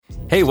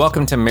Hey,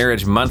 welcome to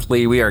Marriage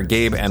Monthly. We are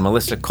Gabe and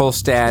Melissa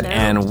Kolstad,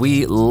 and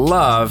we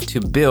love to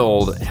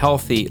build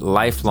healthy,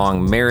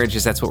 lifelong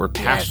marriages. That's what we're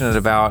passionate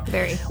about.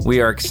 Very.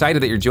 We are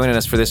excited that you're joining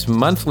us for this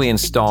monthly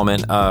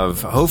installment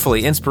of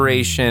hopefully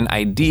inspiration,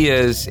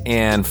 ideas,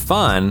 and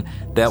fun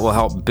that will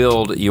help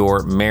build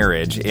your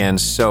marriage.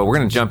 And so we're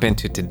going to jump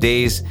into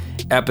today's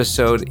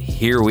episode.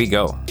 Here we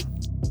go.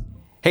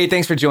 Hey,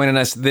 thanks for joining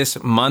us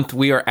this month.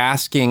 We are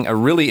asking a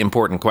really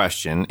important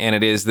question, and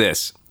it is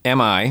this: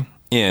 am I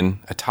in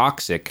a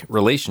toxic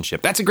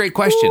relationship? That's a great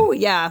question. Ooh,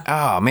 yeah.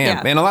 Oh, man.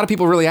 Yeah. And a lot of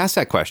people really ask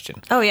that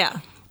question. Oh,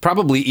 yeah.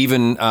 Probably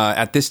even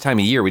at this time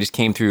of year. We just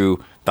came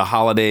through the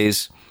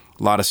holidays,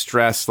 a lot of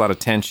stress, a lot of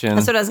tension.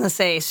 That's what I was going to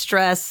say.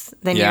 Stress.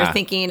 Then Yeah. you're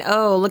thinking,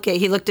 oh,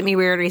 he looked at me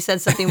weird, or he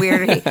said something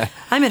weird, or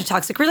I'm in a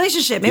toxic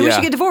relationship. Maybe we Yeah.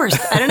 should get divorced.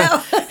 I don't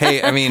know.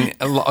 Hey, I mean,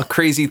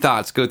 crazy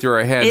thoughts go through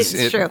our heads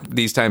It's true.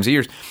 these times of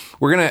years.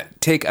 We're going to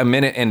take a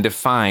minute and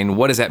define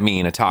what does that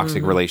mean, a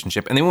toxic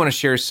relationship. And then we want to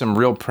share some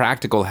real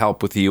practical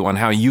help with you on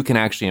how you can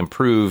actually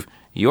improve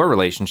your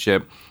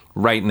relationship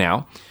right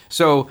now.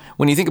 So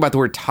when you think about the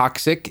word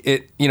toxic,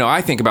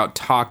 I think about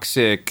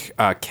toxic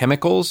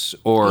chemicals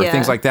or Yeah.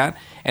 things like that.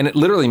 And it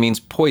literally means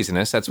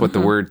poisonous. That's what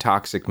the word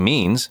toxic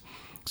means.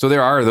 So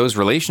there are those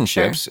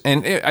relationships. Sure.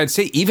 And I'd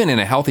say even in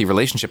a healthy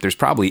relationship, there's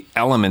probably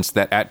elements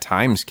that at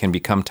times can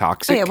become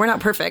toxic. Oh, yeah, we're not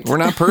perfect. We're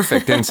not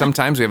perfect. And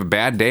sometimes we have a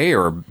bad day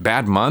or a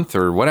bad month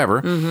or whatever.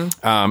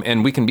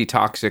 And we can be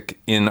toxic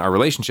in our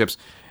relationships.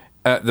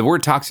 The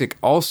word toxic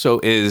also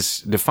is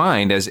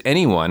defined as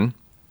anyone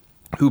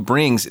who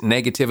brings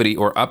negativity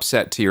or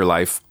upset to your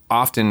life,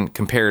 often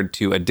compared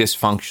to a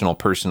dysfunctional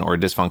person or a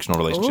dysfunctional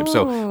relationship.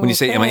 So when you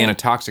say, am I in a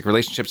toxic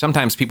relationship?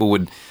 Sometimes people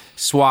would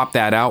swap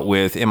that out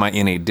with, am I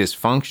in a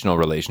dysfunctional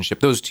relationship?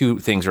 Those two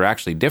things are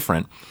actually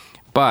different.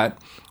 But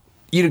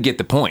you get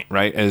the point,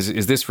 right?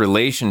 Is this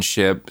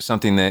relationship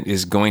something that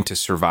is going to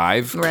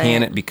survive? Right.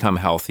 Can it become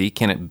healthy?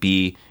 Can it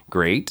be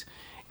great?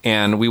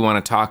 And we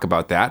want to talk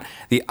about that.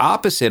 The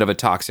opposite of a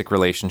toxic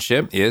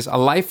relationship is a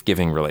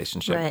life-giving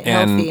relationship. Right,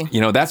 and,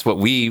 healthy. That's what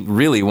we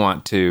really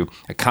want to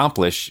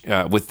accomplish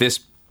with this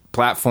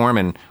platform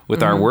and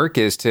with our work,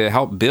 is to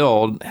help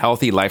build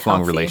healthy,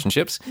 lifelong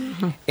relationships.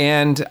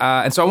 And so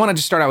I want to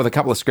just start out with a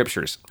couple of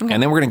scriptures,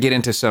 and then we're going to get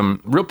into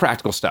some real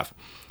practical stuff.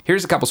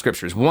 Here's a couple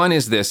scriptures. One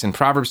is this: in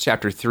Proverbs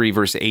chapter 3,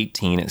 verse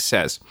 18, it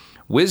says,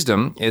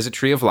 "Wisdom is a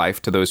tree of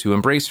life to those who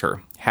embrace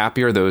her.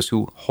 Happy are those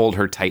who hold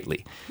her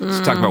tightly."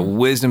 So talk about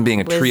wisdom being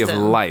a tree of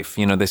life,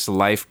 this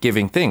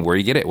life-giving thing. Where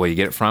you get it? Well, you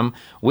get it from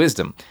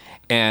wisdom.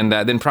 And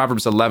then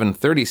Proverbs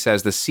 11:30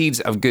 says, "The seeds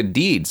of good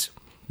deeds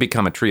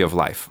become a tree of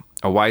life.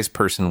 A wise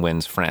person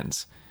wins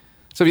friends."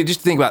 So if you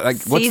just think about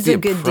what's Seeds the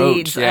of good approach?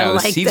 deeds. Yeah, I the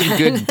like seeds that. of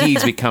good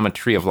deeds become a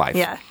tree of life.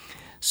 Yeah.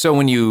 So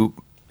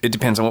it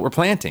depends on what we're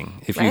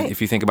planting.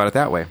 If you think about it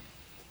that way.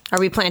 Are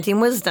we planting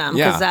wisdom?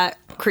 Yeah. Because that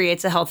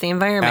creates a healthy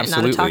environment,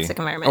 Absolutely. not a toxic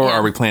environment. Or Yeah.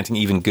 are we planting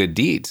even good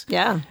deeds?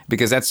 Yeah.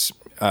 Because that's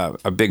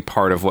a big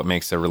part of what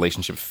makes a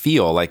relationship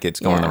feel like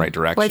it's going in the right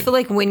direction. Well, I feel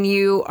like when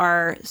you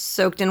are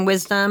soaked in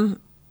wisdom,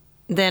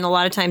 then a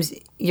lot of times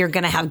you're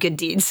going to have good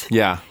deeds.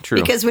 Yeah, true.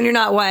 Because when you're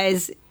not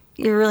wise,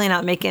 you're really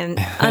not making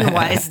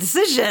unwise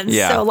decisions.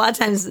 Yeah. So a lot of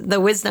times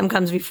the wisdom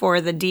comes before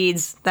the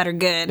deeds that are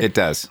good. It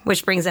does.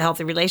 Which brings a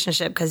healthy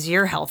relationship because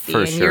you're healthy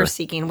For and sure. you're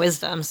seeking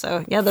wisdom.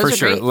 So yeah, those For are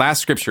sure. great.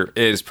 Last scripture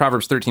is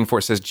Proverbs 13:4.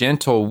 It says,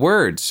 "Gentle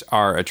words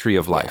are a tree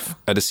of life.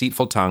 A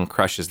deceitful tongue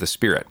crushes the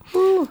spirit."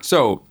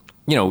 So,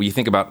 you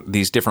think about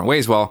these different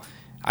ways. Well,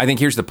 I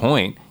think here's the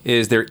point,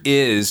 is there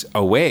is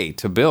a way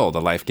to build a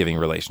life-giving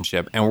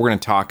relationship. And we're going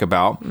to talk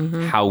about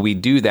how we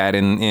do that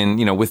in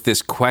with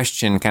this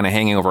question kind of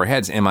hanging over our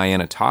heads, am I in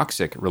a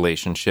toxic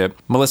relationship?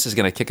 Melissa's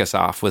going to kick us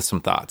off with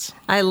some thoughts.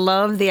 I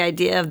love the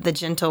idea of the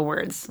gentle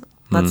words.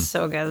 That's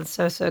so good.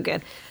 That's so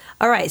good.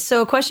 All right.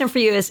 So a question for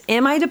you is,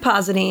 am I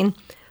depositing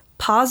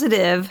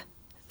positive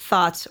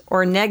thoughts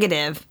or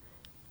negative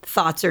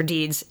thoughts or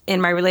deeds in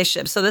my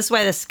relationship? So this is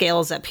why the scale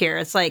is up here.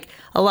 It's like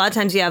a lot of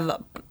times you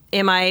have,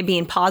 am I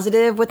being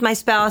positive with my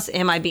spouse?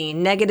 Am I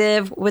being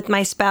negative with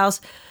my spouse?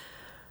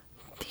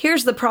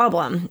 Here's the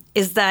problem,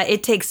 is that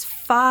it takes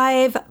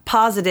 5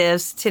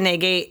 positives to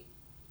negate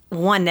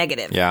 1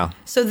 negative. Yeah.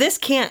 So this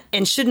can't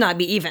and should not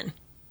be even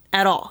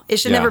at all. It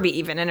should Yeah. never be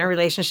even in a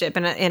relationship,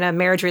 in a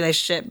marriage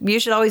relationship. You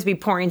should always be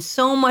pouring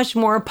so much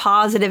more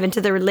positive into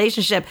the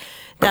relationship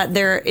that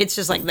it's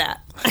just like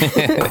that.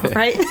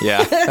 Right?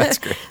 Yeah, that's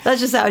great.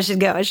 That's just how it should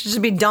go. It should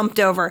just be dumped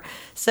over.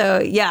 So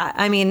yeah,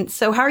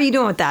 so how are you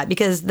doing with that?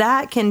 Because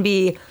that can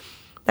be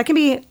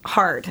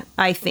hard,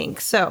 I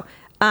think. So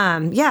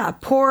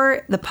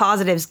pour the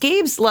positives.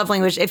 Gabe's love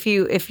language, if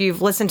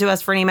you've listened to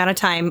us for any amount of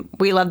time,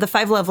 we love the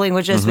 5 love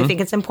languages. We think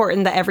it's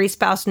important that every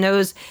spouse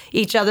knows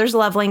each other's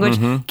love language.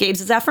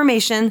 Gabe's is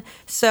affirmation.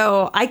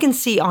 So I can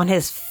see on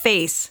his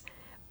face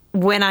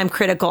when I'm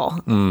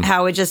critical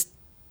how it just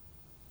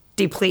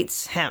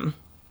depletes him.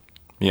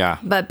 Yeah.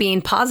 But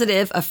being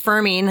positive,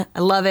 affirming, I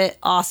love it,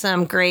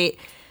 awesome, great,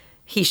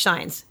 he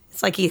shines.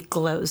 It's like he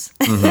glows.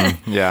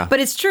 Yeah. But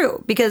it's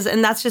true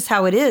and that's just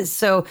how it is.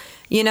 So,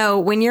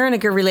 when you're in a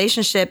good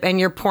relationship and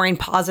you're pouring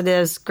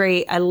positives,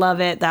 great, I love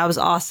it, that was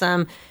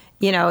awesome,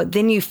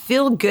 then you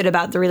feel good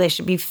about the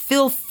relationship. You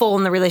feel full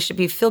in the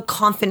relationship. You feel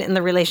confident in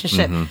the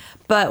relationship.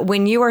 But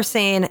when you are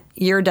saying,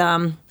 you're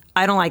dumb,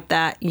 I don't like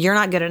that, you're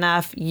not good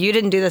enough, you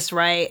didn't do this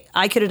right,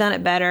 I could have done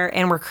it better,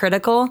 and we're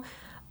critical,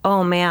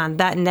 oh man,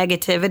 that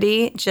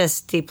negativity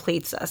just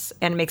depletes us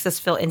and makes us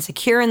feel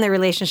insecure in the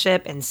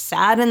relationship and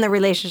sad in the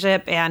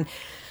relationship and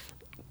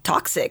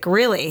toxic,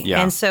 really.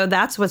 Yeah. And so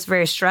that's what's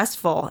very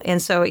stressful.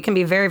 And so it can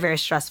be very, very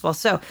stressful.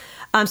 So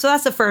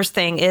that's the first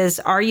thing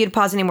is, are you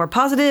depositing more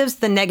positives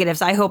than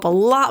negatives? I hope a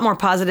lot more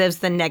positives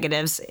than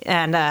negatives.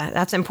 And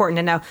that's important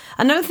to know.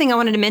 Another thing I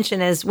wanted to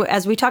mention is,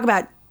 as we talk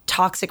about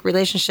toxic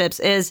relationships,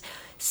 is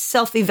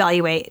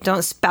self-evaluate.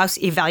 Don't spouse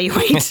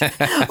evaluate.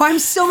 Well, I'm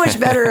so much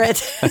better at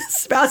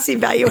spouse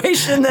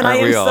evaluation than I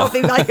am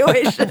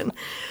self-evaluation.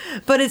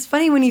 But it's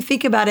funny when you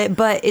think about it,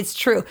 but it's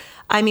true.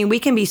 I mean, we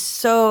can be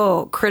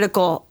so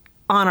critical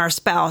on our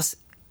spouse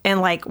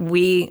and like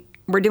we're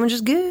doing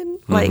just good.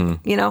 Like,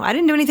 I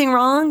didn't do anything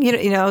wrong.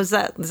 Is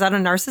that a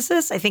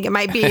narcissist? I think it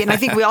might be. And I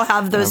think we all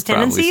have those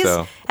tendencies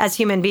as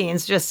human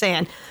beings, just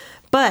saying.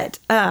 But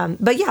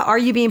yeah, are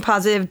you being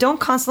positive? Don't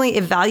constantly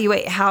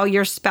evaluate how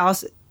your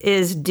spouse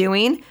is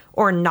doing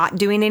or not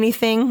doing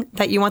anything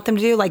that you want them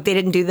to do. Like, they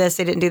didn't do this,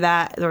 they didn't do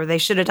that, or they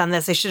should have done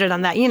this, they should have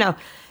done that.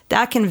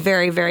 That can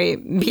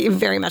be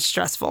very much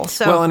stressful.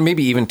 So, well, and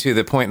maybe even to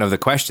the point of the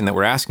question that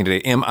we're asking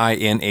today, am I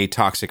in a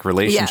toxic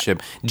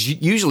relationship? Yeah.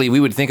 Usually we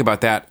would think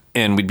about that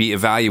and we'd be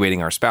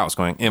evaluating our spouse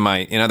going,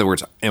 in other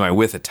words, am I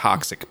with a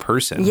toxic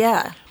person?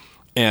 Yeah.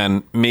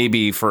 And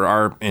maybe for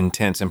our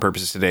intents and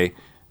purposes today,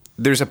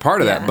 there's a part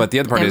of that, but the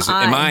other part is,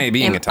 am I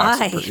being a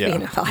toxic person?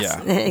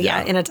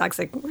 Yeah, in a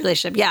toxic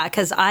relationship. Yeah,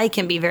 because I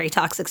can be very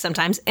toxic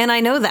sometimes. And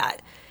I know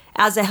that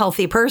as a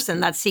healthy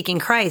person that's seeking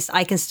Christ,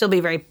 I can still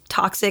be very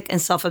toxic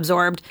and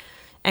self-absorbed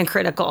and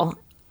critical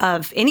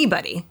of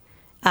anybody,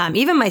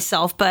 even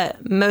myself,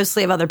 but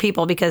mostly of other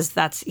people, because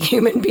that's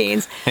human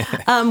beings.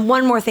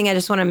 One more thing I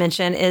just want to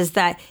mention is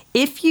that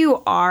if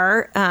you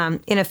are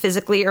in a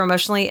physically or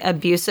emotionally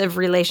abusive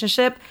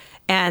relationship,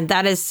 and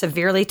that is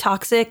severely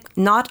toxic,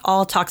 not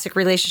all toxic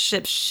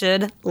relationships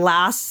should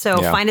last. So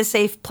find a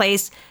safe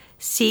place,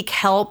 seek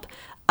help.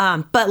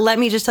 But let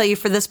me just tell you,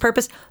 for this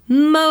purpose,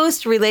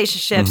 most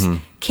relationships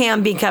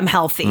can become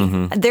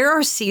healthy. There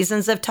are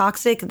seasons of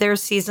toxic. There are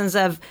seasons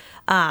of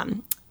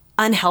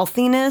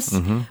unhealthiness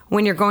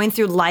when you're going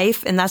through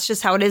life. And that's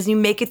just how it is. You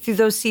make it through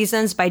those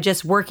seasons by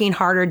just working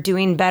harder,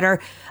 doing better,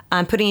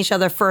 putting each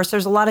other first.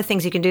 There's a lot of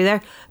things you can do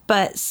there.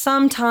 But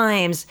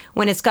sometimes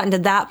when it's gotten to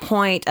that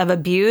point of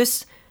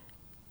abuse,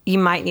 you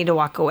might need to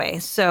walk away.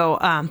 So,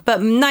 but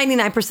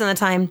 99% of the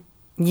time,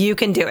 you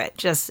can do it.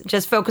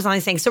 Just focus on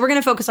these things. So we're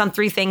going to focus on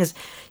 3 things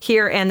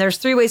here. And there's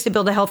 3 ways to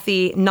build a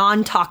healthy,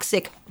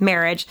 non-toxic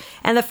marriage.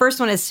 And the first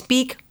one is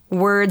speak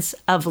words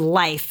of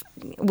life.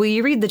 Will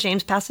you read the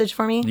James passage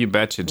for me? You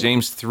betcha.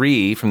 James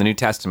 3 from the New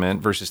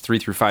Testament, verses 3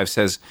 through 5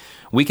 says,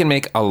 "We can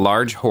make a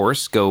large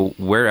horse go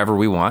wherever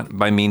we want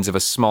by means of a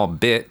small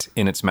bit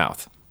in its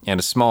mouth. And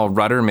a small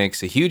rudder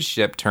makes a huge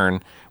ship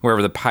turn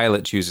wherever the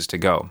pilot chooses to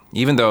go,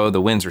 even though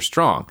the winds are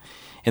strong.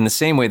 In the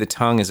same way, the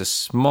tongue is a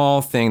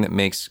small thing that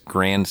makes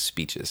grand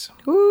speeches."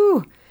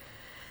 Ooh.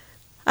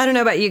 I don't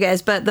know about you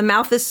guys, but the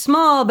mouth is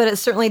small, but it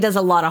certainly does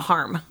a lot of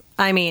harm.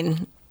 I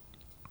mean,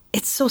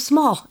 it's so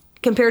small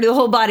compared to the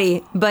whole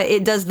body, but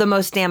it does the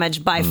most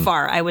damage by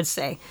far, I would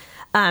say.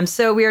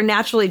 So we are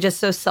naturally just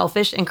so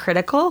selfish and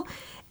critical.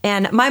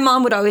 And my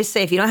mom would always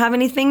say, if you don't have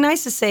anything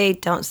nice to say,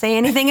 don't say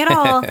anything at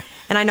all.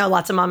 And I know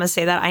lots of mamas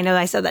say that. I know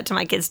I said that to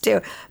my kids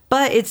too.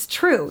 But it's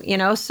true,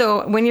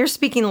 So when you're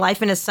speaking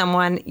life into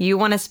someone, you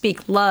want to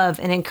speak love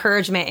and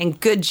encouragement and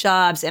good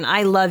jobs and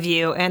I love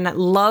you and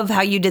love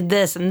how you did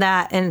this and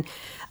that. And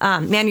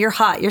man, you're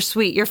hot, you're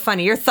sweet, you're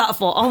funny, you're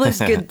thoughtful, all those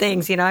good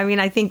things,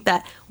 I think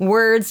that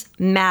words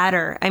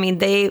matter.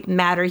 They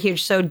matter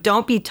huge. So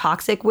don't be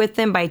toxic with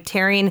them by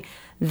tearing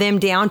them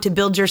down to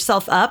build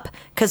yourself up,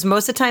 because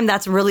most of the time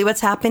that's really what's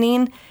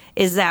happening,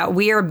 is that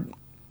we are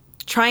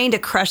trying to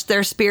crush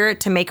their spirit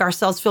to make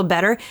ourselves feel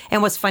better.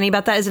 And what's funny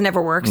about that is it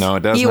never works. No,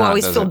 it does You not,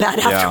 always feel bad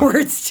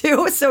afterwards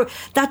too. So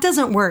that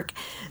doesn't work.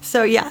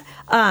 So yeah.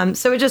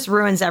 So it just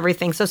ruins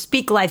everything. So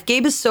speak life.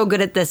 Gabe is so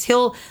good at this.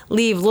 He'll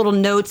leave little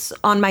notes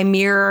on my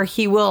mirror.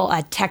 He will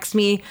text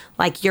me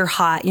like, "You're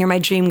hot. You're my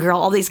dream girl."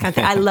 All these kind of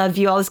things. "I love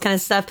you." All this kind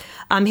of stuff.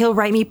 He'll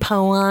write me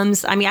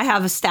poems. I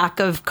have a stack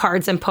of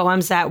cards and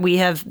poems that we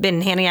have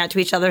been handing out to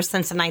each other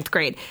since the 9th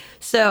grade.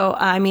 So,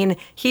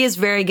 he is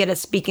very good at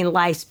speaking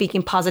life,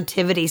 speaking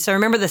positivity. So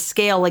remember the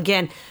scale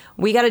again.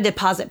 We got to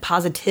deposit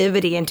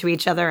positivity into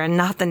each other and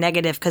not the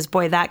negative, because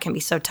boy, that can be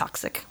so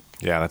toxic.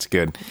 Yeah, that's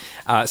good.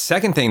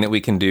 Second thing that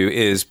we can do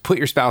is put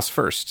your spouse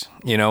first.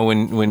 When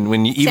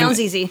you even... Sounds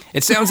easy.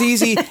 It sounds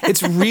easy.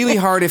 It's really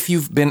hard if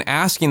you've been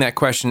asking that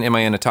question, am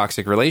I in a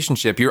toxic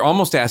relationship? You're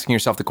almost asking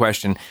yourself the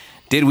question,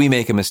 did we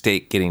make a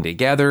mistake getting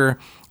together?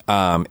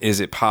 Is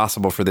it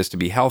possible for this to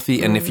be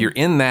healthy? And if you're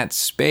in that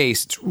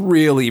space, it's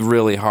really,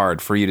 really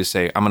hard for you to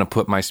say, I'm going to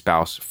put my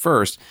spouse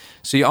first.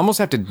 So you almost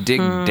have to dig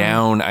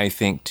down, I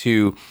think,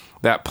 to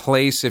that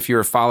place, if you're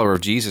a follower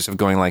of Jesus, of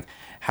going like,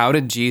 how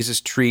did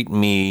Jesus treat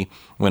me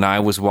when I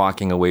was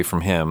walking away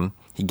from him?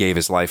 He gave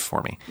his life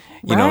for me.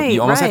 You know,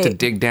 you almost have to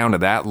dig down to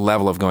that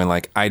level of going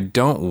like, I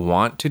don't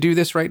want to do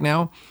this right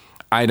now.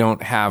 I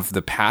don't have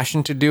the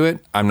passion to do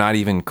it. I'm not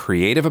even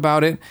creative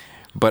about it,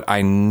 but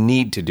I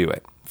need to do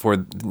it.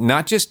 For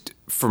not just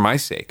for my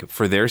sake,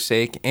 for their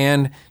sake,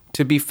 and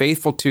to be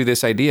faithful to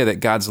this idea that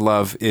God's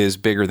love is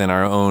bigger than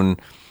our own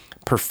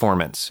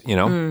performance, you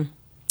know?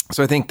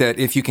 So I think that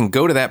if you can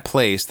go to that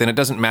place, then it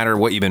doesn't matter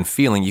what you've been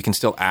feeling. You can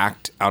still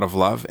act out of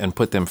love and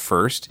put them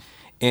first.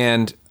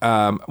 And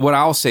what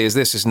I'll say is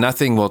this, is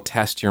nothing will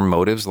test your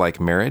motives like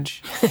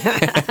marriage.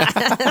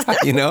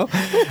 You know?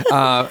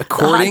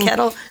 Courting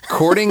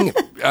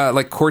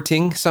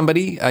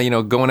somebody,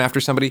 going after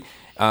somebody,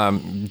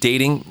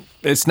 dating,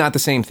 it's not the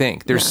same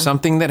thing. There's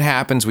something that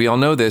happens, we all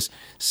know this,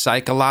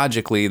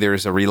 psychologically,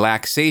 there's a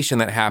relaxation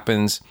that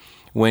happens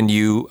when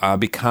you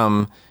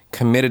become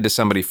committed to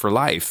somebody for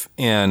life.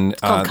 And it's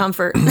called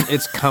comfort.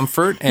 It's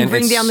comfort. And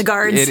bring down the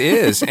guards. It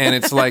is. And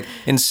it's like,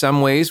 in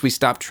some ways, we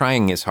stop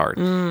trying as hard.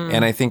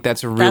 And I think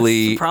that's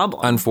really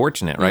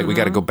unfortunate, right? We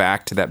got to go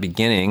back to that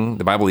beginning.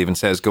 The Bible even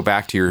says, go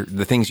back to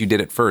the things you did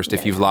at first.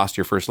 If you've lost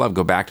your first love,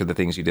 go back to the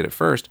things you did at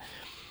first.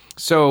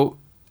 So,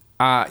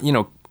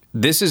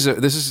 this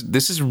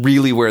is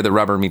really where the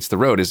rubber meets the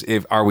road, is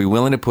are we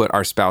willing to put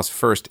our spouse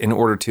first in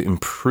order to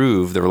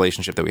improve the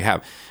relationship that we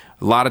have?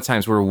 A lot of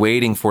times we're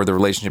waiting for the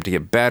relationship to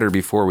get better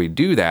before we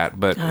do that,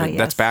 but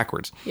that's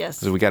backwards. Yes.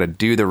 So we got to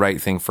do the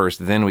right thing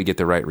first, then we get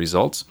the right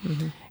results.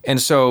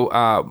 And so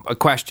a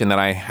question that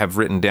I have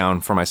written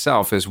down for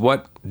myself is,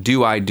 what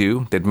do I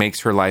do that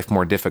makes her life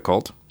more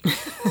difficult?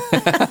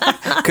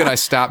 Could I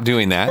stop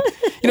doing that?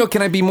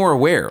 Can I be more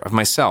aware of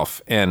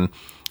myself and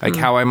like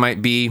how I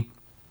might be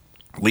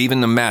leaving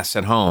the mess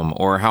at home,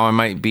 or how I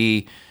might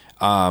be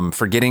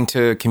forgetting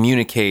to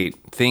communicate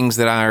things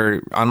that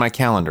are on my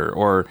calendar,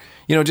 or,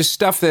 just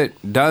stuff that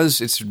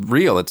it's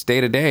real, it's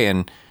day to day.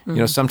 And,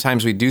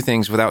 sometimes we do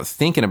things without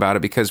thinking about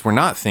it because we're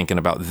not thinking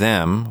about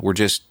them. We're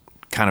just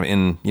kind of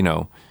in,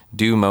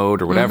 do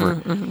mode or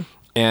whatever.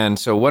 And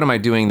so what am I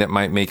doing that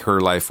might make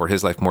her life or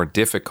his life more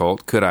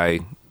difficult? Could I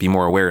be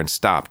more aware and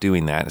stop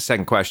doing that? The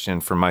second question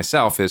for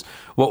myself is,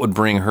 what would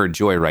bring her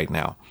joy right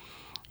now?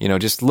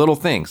 Just little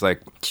things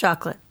like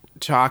chocolate.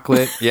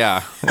 Yeah.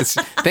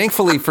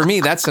 Thankfully for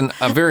me, that's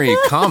a very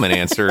common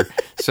answer.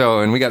 So,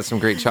 and we got some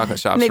great chocolate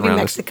shops Maybe around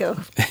Mexico.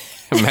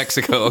 us.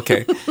 Mexico,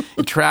 okay.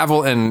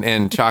 Travel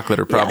and chocolate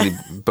are probably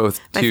both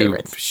two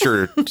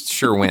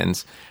sure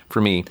wins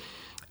for me.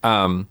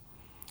 One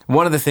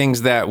of the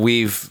things that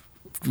we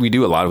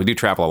do a lot, we do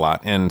travel a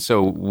lot. And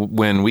so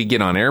when we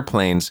get on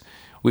airplanes,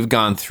 we've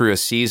gone through a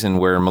season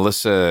where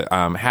Melissa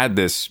had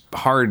this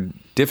hard,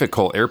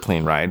 difficult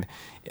airplane ride.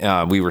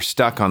 We were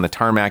stuck on the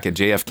tarmac at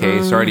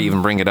JFK. Sorry to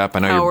even bring it up. I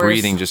know your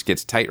breathing just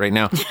gets tight right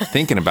now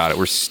thinking about it.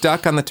 We're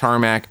stuck on the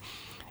tarmac,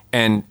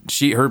 and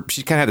she kind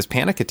of had this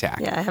panic attack.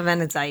 Yeah, I have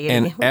anxiety.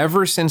 And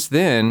ever since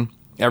then,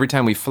 every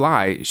time we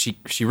fly,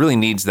 she really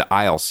needs the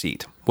aisle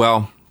seat.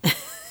 Well,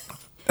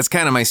 that's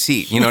kind of my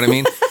seat. You know what I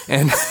mean?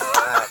 And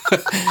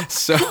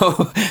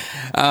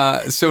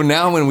so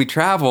now when we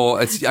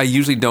travel, I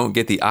usually don't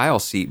get the aisle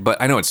seat,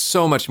 but I know it's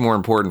so much more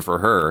important for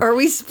her. Or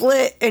we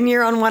split and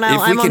you're on one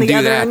aisle, I'm on the other. If we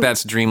can do that,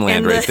 that's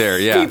dreamland right there.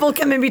 Yeah, people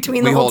come in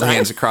between the whole time. We hold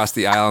hands across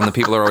the aisle, and the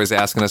people are always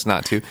asking us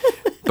not to.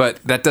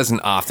 But that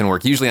doesn't often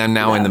work. Usually I'm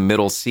now in the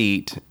middle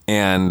seat,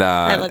 and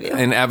I love you.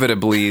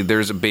 Inevitably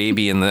there's a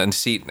baby in the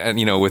seat,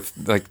 with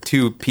like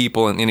two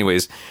people. And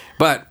anyways,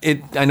 but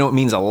I know it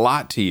means a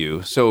lot to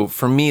you. So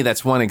for me,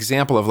 that's one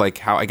example of like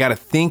how I got to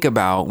think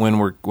about when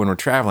we're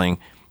traveling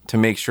to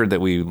make sure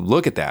that we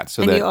look at that.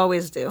 So and that you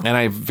always do. And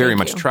I very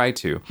much try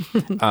to.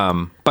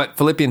 But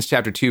Philippians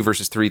chapter 2,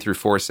 verses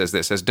 3-4 says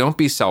this, says, don't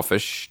be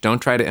selfish. Don't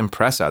try to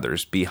impress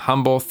others. Be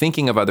humble,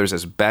 thinking of others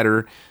as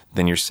better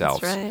than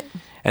yourselves. That's right.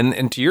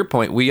 And to your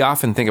point, we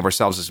often think of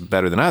ourselves as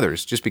better than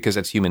others just because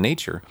that's human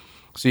nature.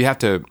 So you have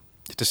to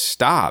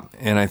stop.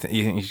 And I think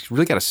you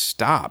really got to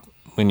stop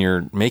when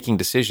you're making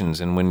decisions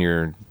and when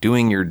you're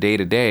doing your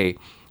day-to-day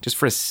just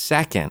for a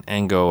second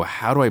and go,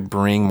 how do I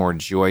bring more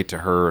joy to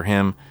her or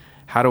him?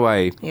 How do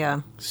I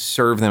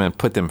serve them and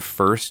put them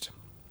first?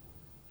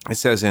 It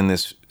says in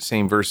this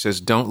same verse, says,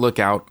 don't look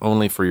out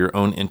only for your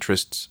own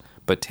interests,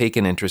 but take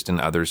an interest in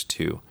others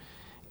too.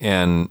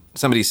 And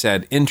somebody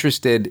said,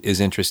 interested is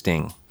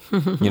interesting.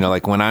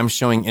 Like when I'm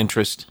showing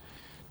interest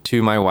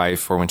to my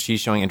wife or when she's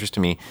showing interest to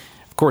me,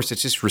 of course,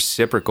 it's just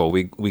reciprocal.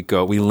 We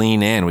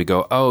lean in, we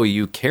go, oh,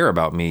 you care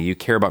about me. You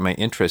care about my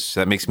interests.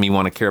 That makes me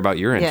want to care about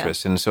your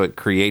interests. And so it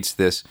creates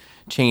this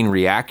chain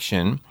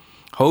reaction,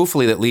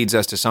 hopefully that leads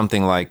us to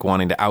something like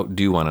wanting to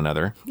outdo one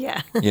another.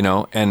 Yeah.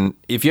 And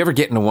if you ever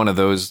get into one of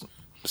those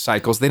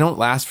cycles, they don't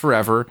last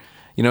forever.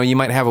 You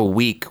might have a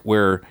week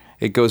where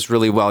it goes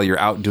really well. You're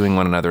outdoing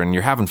one another and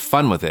you're having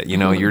fun with it. You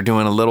know, you're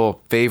doing a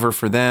little favor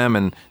for them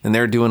and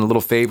they're doing a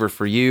little favor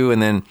for you.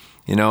 And then,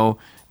 you know,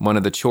 one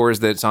of the chores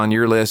that's on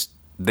your list,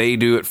 they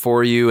do it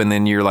for you. And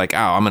then you're like, oh,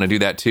 I'm going to do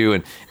that too.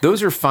 And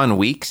those are fun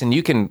weeks and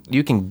you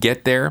can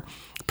get there.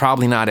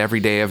 Probably not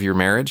every day of your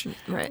marriage,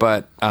 right.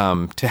 but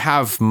to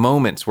have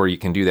moments where you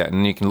can do that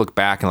and you can look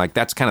back and like,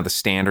 that's kind of the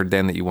standard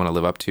then that you want to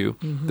live up to.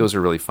 Those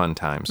are really fun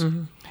times.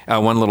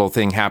 One little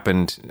thing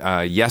happened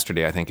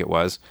yesterday, I think it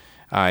was.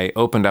 I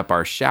opened up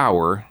our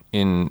shower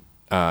in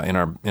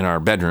our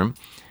bedroom,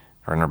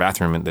 or in our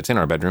bathroom that's in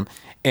our bedroom,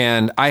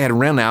 and I had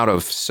run out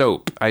of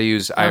soap. I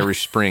use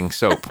Irish Spring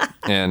soap,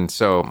 and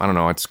so I don't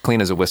know. It's clean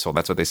as a whistle.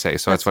 That's what they say.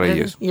 So that's what I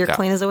use. You're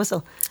clean as a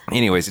whistle.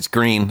 Anyways, it's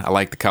green. I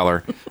like the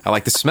color. I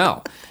like the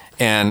smell.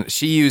 And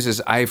she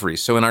uses ivory.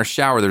 So in our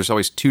shower, there's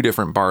always 2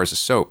 different bars of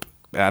soap.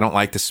 I don't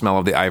like the smell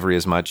of the ivory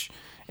as much.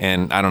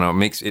 And I don't know,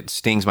 it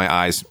stings my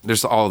eyes.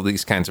 There's all of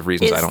these kinds of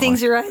reasons I don't like. It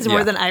stings your eyes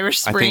more than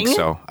Irish Spring? I think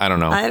so. I don't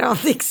know. I don't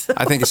think so.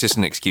 I think it's just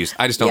an excuse.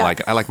 I just don't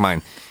like it. I like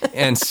mine.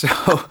 And so,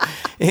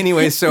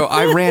 anyway, so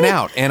I ran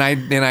out and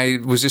I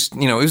was just,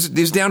 you know, it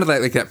was down to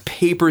like that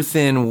paper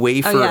thin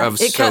wafer of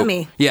soap. It cut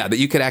me. Yeah, that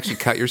you could actually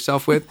cut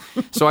yourself with.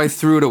 So I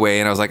threw it away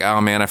and I was like, oh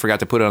man, I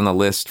forgot to put it on the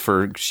list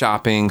for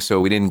shopping,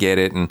 so we didn't get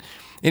it. And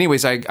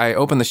anyways, I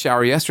opened the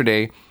shower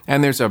yesterday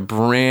and there's a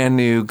brand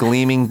new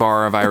gleaming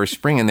bar of Irish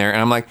Spring in there.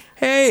 And I'm like,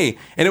 hey.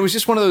 And it was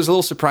just one of those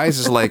little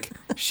surprises. Like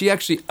she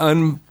actually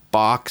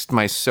unboxed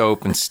my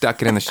soap and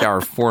stuck it in the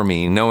shower for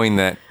me, knowing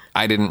that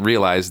I didn't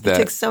realize that.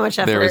 It took so much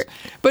effort.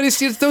 But it's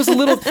those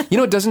little, you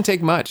know, it doesn't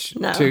take much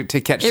to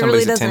catch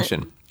somebody's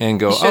attention and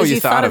go, oh, you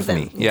thought of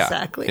me. Yeah,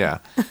 exactly. Yeah.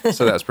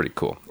 So that was pretty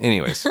cool.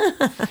 Anyways.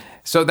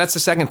 So that's the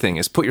second thing,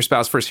 is put your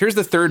spouse first. Here's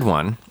the third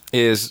one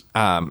is,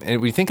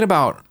 and we're thinking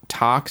about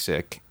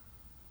toxic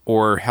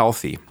or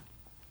healthy.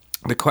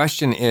 The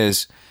question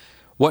is,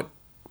 what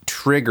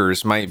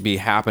triggers might be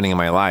happening in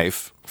my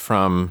life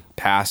from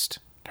past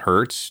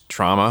hurts,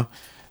 trauma?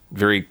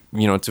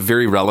 It's a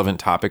very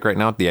relevant topic right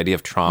now, the idea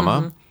of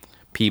trauma.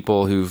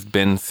 People who've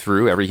been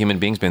through, every human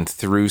being's been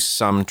through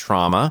some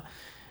trauma.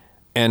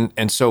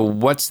 And so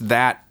what's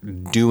that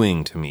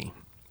doing to me?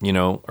 You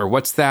know, or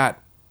what's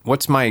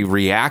my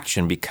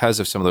reaction because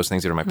of some of those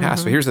things that are in my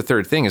past? So here's the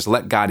third thing, is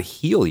let God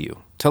heal you.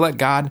 To let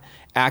God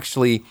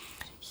actually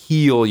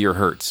heal your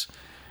hurts.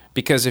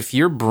 Because if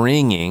you're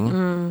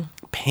bringing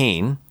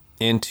pain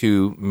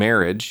into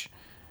marriage,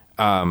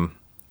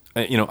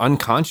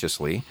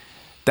 unconsciously,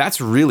 that's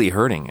really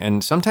hurting.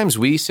 And sometimes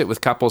we sit with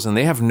couples and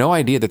they have no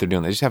idea that they're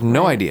doing that. They just have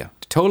no idea,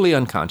 totally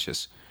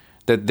unconscious,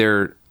 that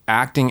they're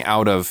acting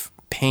out of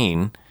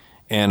pain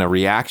and a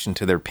reaction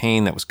to their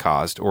pain that was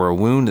caused, or a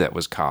wound that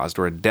was caused,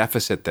 or a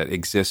deficit that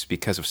exists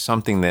because of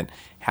something that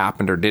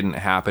happened or didn't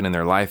happen in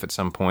their life at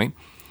some point.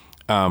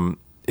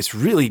 It's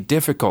really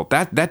difficult.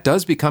 That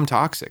does become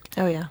toxic.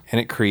 Oh, yeah. And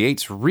it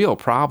creates real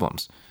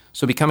problems.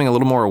 So becoming a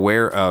little more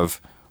aware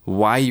of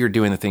why you're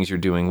doing the things you're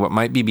doing, what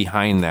might be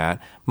behind that.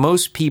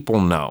 Most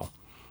people know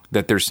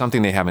that there's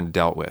something they haven't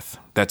dealt with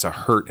that's a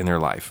hurt in their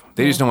life.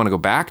 They just don't want to go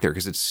back there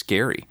because it's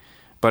scary.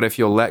 But if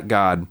you'll let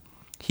God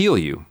heal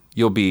you,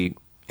 you'll be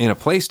in a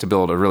place to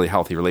build a really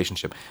healthy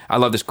relationship. I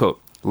love this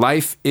quote.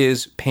 Life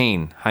is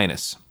pain,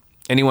 Highness.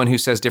 Anyone who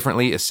says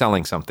differently is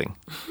selling something.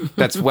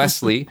 That's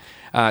Wesley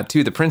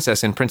to the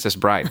princess in Princess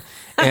Bride.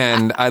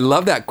 And I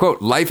love that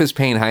quote. Life is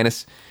pain,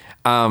 Highness.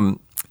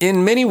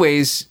 In many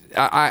ways,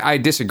 I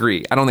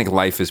disagree. I don't think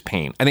life is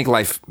pain. I think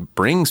life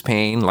brings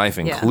pain. Life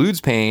includes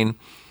pain.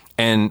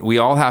 And we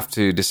all have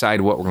to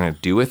decide what we're going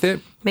to do with it.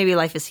 Maybe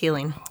life is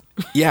healing.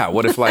 Yeah,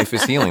 what if life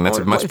is healing? That's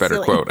a much better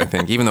quote, I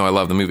think, even though I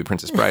love the movie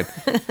Princess Bride.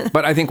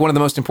 But I think one of the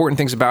most important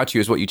things about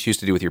you is what you choose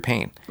to do with your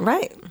pain.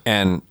 Right.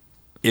 And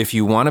if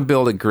you want to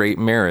build a great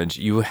marriage,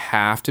 you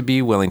have to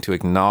be willing to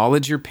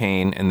acknowledge your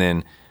pain and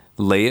then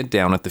lay it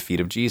down at the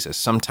feet of Jesus.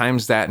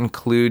 Sometimes that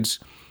includes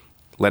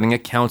letting a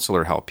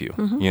counselor help you,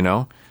 you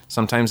know?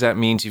 Sometimes that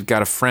means you've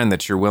got a friend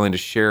that you're willing to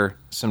share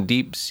some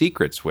deep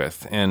secrets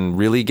with and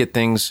really get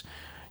things,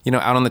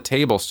 out on the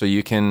table so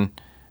you can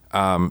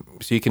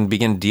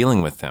begin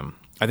dealing with them.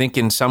 I think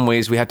in some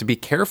ways we have to be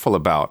careful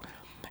about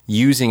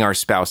using our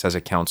spouse as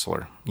a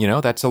counselor.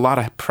 That's a lot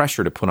of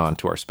pressure to put on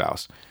to our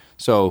spouse.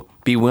 So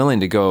be willing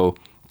to go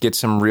get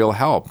some real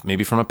help,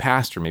 maybe from a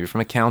pastor, maybe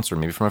from a counselor,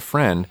 maybe from a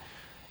friend.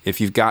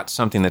 If you've got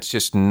something that's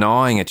just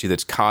gnawing at you,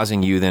 that's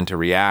causing you then to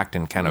react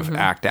and kind of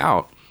act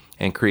out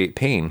and create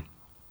pain,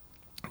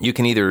 you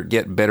can either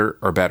get better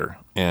or better.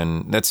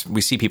 And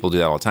we see people do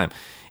that all the time.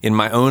 In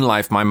my own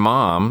life, my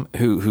mom,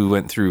 who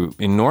went through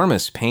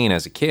enormous pain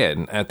as a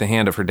kid at the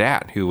hand of her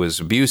dad, who was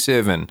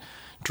abusive and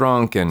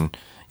drunk and,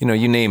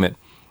 you name it.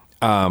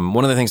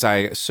 One of the things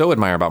I so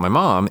admire about my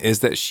mom is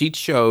that she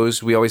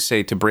chose, we always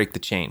say, to break the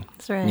chain,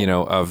 That's right.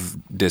 Of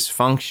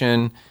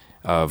dysfunction,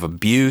 of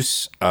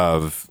abuse,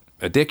 of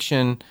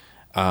addiction,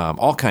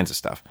 all kinds of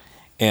stuff.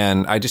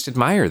 And I just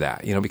admire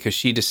that, because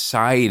she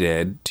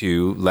decided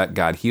to let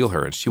God heal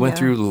her. And she went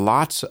through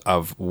lots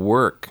of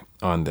work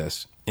on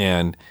this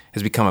and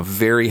has become a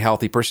very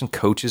healthy person,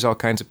 coaches all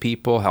kinds of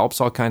people, helps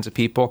all kinds of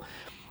people.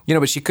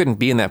 but she couldn't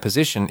be in that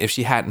position if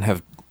she hadn't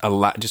have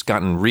just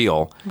gotten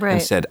real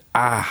and said,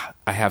 I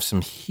have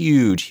some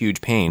huge,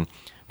 huge pain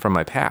from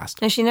my past.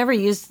 And she never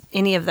used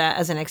any of that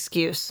as an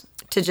excuse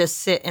to just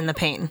sit in the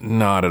pain.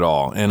 Not at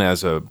all. And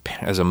as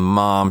a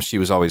mom, she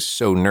was always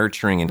so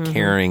nurturing and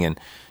caring and,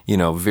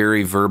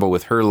 very verbal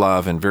with her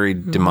love and very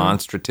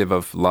demonstrative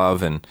of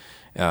love. And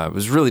it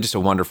was really just a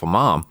wonderful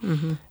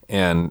mom.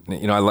 And,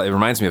 it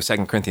reminds me of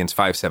 2 Corinthians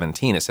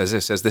 5:17. It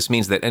says this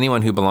means that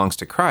anyone who belongs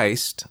to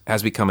Christ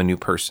has become a new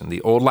person.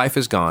 The old life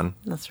is gone.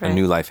 That's right. A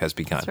new life has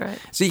begun. That's right.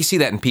 So you see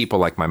that in people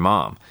like my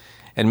mom.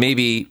 And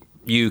maybe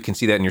you can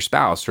see that in your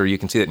spouse, or you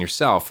can see that in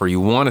yourself, or you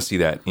want to see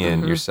that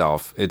in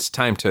yourself. It's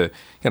time to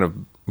kind of,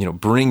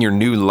 bring your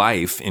new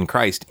life in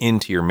Christ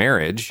into your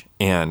marriage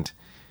and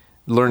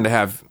learn to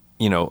have,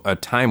 a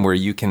time where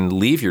you can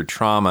leave your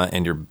trauma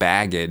and your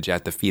baggage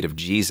at the feet of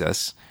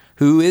Jesus,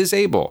 who is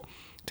able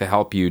to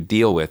help you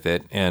deal with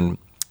it. And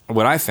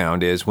what I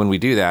found is when we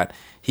do that,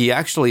 he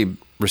actually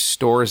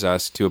restores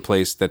us to a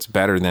place that's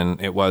better than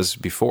it was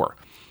before,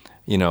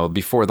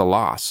 before the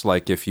loss.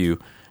 Like if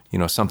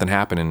something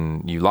happened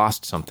and you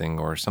lost something,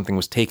 or something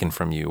was taken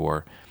from you,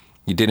 or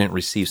you didn't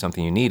receive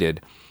something you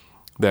needed,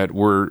 that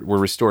we're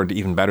restored to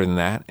even better than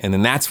that. And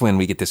then that's when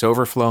we get this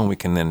overflow, and we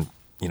can then,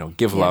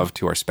 give love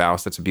to our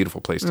spouse. That's a beautiful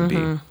place to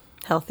be.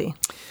 Healthy.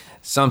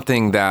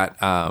 Something that,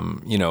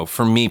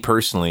 for me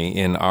personally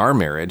in our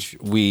marriage,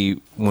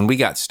 when we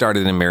got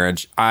started in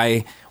marriage,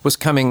 I was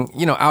coming,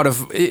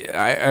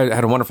 I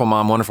had a wonderful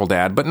mom, wonderful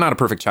dad, but not a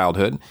perfect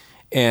childhood.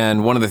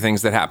 And one of the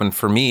things that happened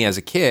for me as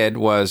a kid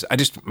was I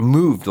just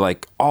moved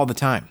like all the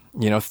time,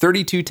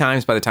 32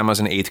 times by the time I was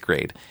in 8th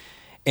grade.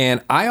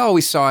 And I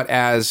always saw it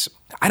as,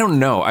 I don't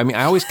know. I mean,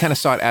 I always kind of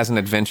saw it as an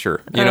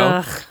adventure,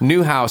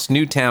 new house,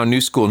 new town,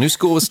 new school. New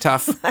school was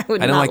tough. I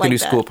didn't like the new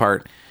school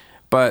part.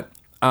 But,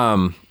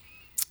 as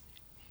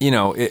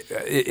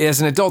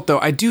an adult though,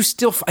 I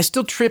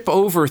still trip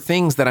over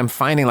things that I'm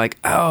finding like,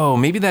 oh,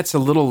 maybe that's a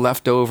little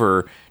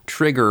leftover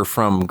trigger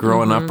from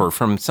growing up, or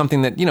from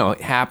something that,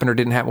 happened or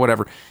didn't happen,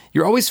 whatever.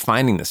 You're always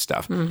finding this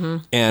stuff.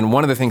 And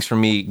one of the things for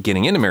me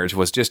getting into marriage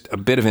was just a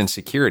bit of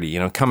insecurity,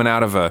 coming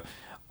out of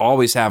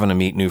always having to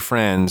meet new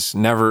friends,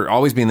 never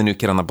always being the new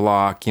kid on the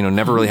block,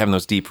 never really having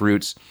those deep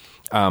roots.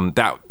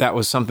 That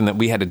was something that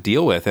we had to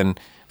deal with. And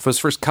for those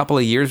first couple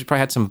of years, we probably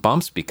had some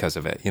bumps because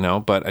of it,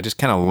 but I just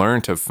kind of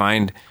learned to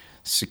find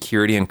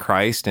security in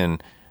Christ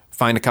and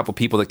find a couple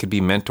people that could be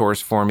mentors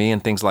for me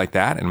and things like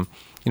that. And,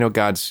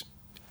 God's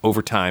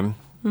over time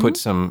put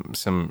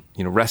some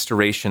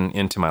restoration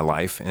into my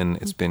life, and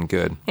it's been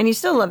good. And you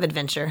still love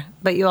adventure,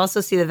 but you also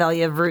see the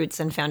value of roots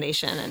and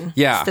foundation and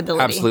stability.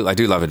 Yeah, absolutely. I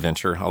do love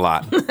adventure a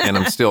lot. And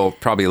I'm still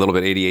probably a little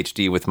bit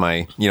ADHD with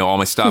my, all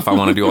my stuff. I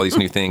want to do all these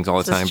new things all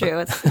the time. That's true.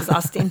 It's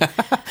exhausting.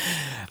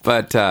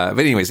 But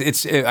anyways,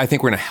 I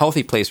think we're in a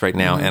healthy place right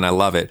now, and I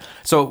love it.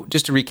 So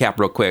just to recap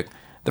real quick,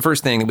 the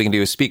first thing that we can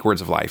do is speak words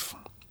of life.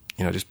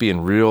 Just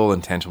being real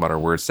intentional about our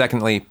words.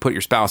 Secondly, put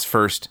your spouse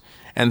first.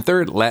 And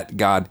third, let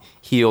God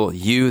heal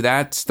you.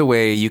 That's the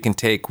way you can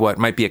take what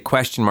might be a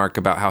question mark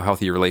about how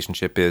healthy your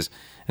relationship is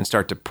and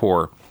start to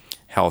pour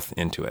health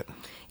into it.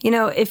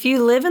 If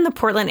you live in the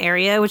Portland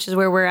area, which is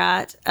where we're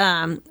at,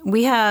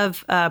 we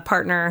have a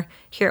partner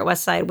here at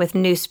Westside with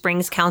New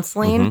Springs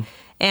Counseling.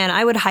 And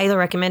I would highly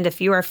recommend,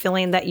 if you are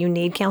feeling that you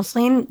need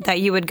counseling, that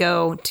you would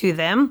go to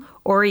them,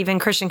 or even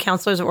Christian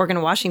Counselors of Oregon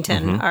and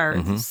Washington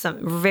are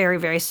some very,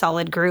 very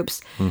solid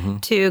groups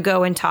to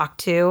go and talk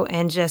to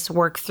and just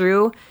work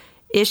through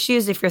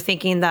issues. If you're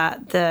thinking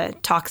that the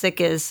toxic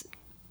is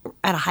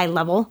at a high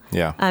level,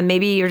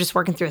 maybe you're just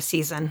working through a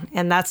season.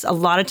 And that's a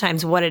lot of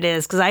times what it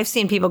is. Because I've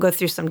seen people go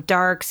through some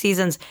dark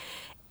seasons,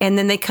 and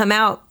then they come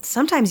out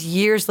sometimes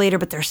years later,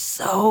 but they're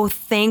so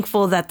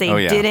thankful that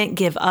they didn't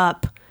give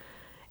up.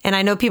 And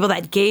I know people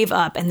that gave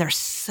up, and they're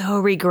so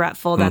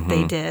regretful that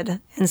they did.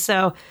 And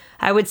so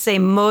I would say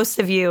most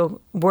of you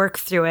work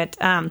through it.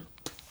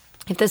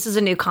 If this is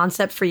a new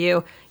concept for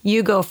you,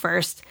 you go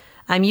first.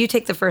 You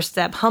take the first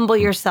step, humble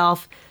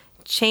yourself,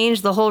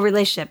 change the whole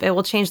relationship. It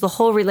will change the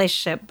whole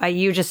relationship by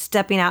you just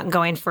stepping out and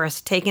going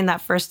first, taking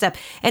that first step.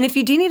 And if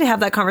you do need to have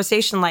that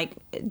conversation,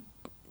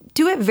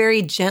 do it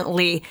very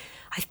gently.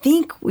 I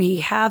think we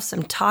have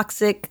some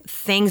toxic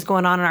things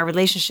going on in our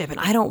relationship, and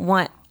I don't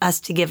want us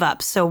to give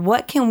up. So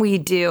what can we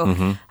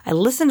do? I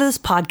listened to this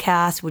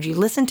podcast. Would you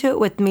listen to it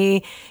with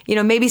me?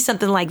 Maybe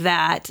something like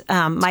that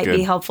might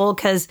be helpful,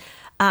 because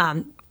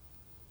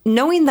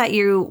knowing that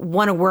you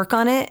want to work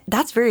on it,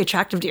 that's very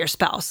attractive to your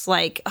spouse.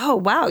 Like, oh,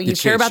 wow, you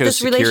care about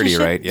this relationship?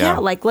 Right? Yeah,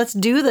 let's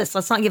do this.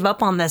 Let's not give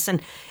up on this. And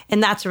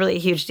that's really a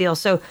huge deal.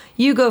 So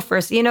you go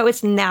first.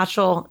 It's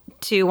natural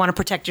to want to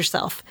protect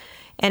yourself.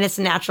 And it's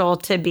natural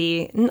to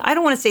be, I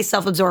don't want to say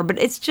self-absorbed, but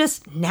it's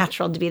just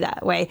natural to be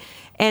that way.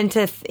 And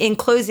in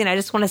closing, I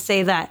just want to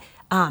say that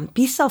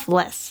be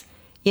selfless.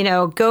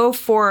 Go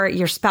for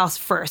your spouse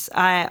first.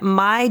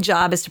 My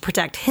job is to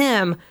protect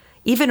him,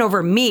 even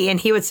over me. And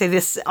he would say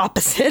this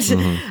opposite.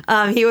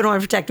 He would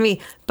want to protect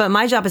me. But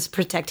my job is to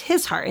protect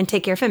his heart and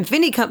take care of him. If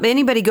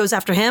anybody goes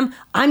after him,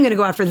 I'm going to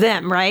go after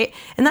them, right?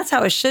 And that's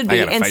how it should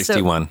be. I got a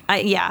feisty one.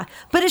 Yeah.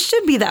 But it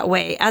should be that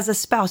way. As a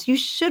spouse, you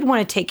should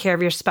want to take care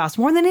of your spouse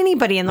more than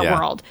anybody in the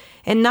world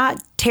and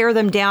not tear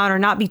them down or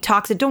not be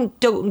toxic. Don't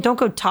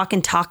go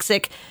talking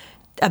toxic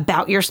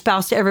about your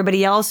spouse to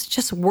everybody else.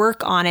 Just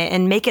work on it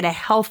and make it a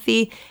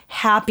healthy,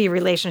 happy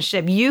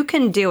relationship. You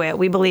can do it.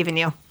 We believe in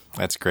you.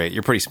 That's great.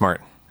 You're pretty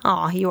smart.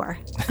 Oh, you are.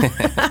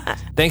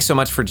 Thanks so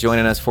much for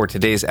joining us for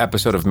today's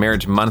episode of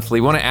Marriage Monthly.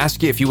 We want to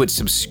ask you if you would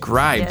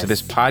subscribe to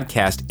this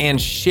podcast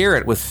and share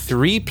it with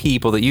 3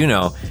 people that you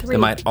know that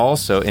might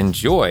also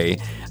enjoy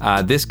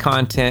this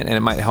content, and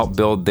it might help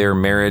build their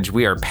marriage.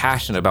 We are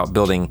passionate about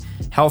building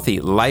healthy,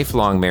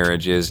 lifelong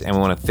marriages, and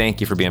we want to thank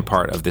you for being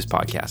part of this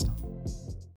podcast.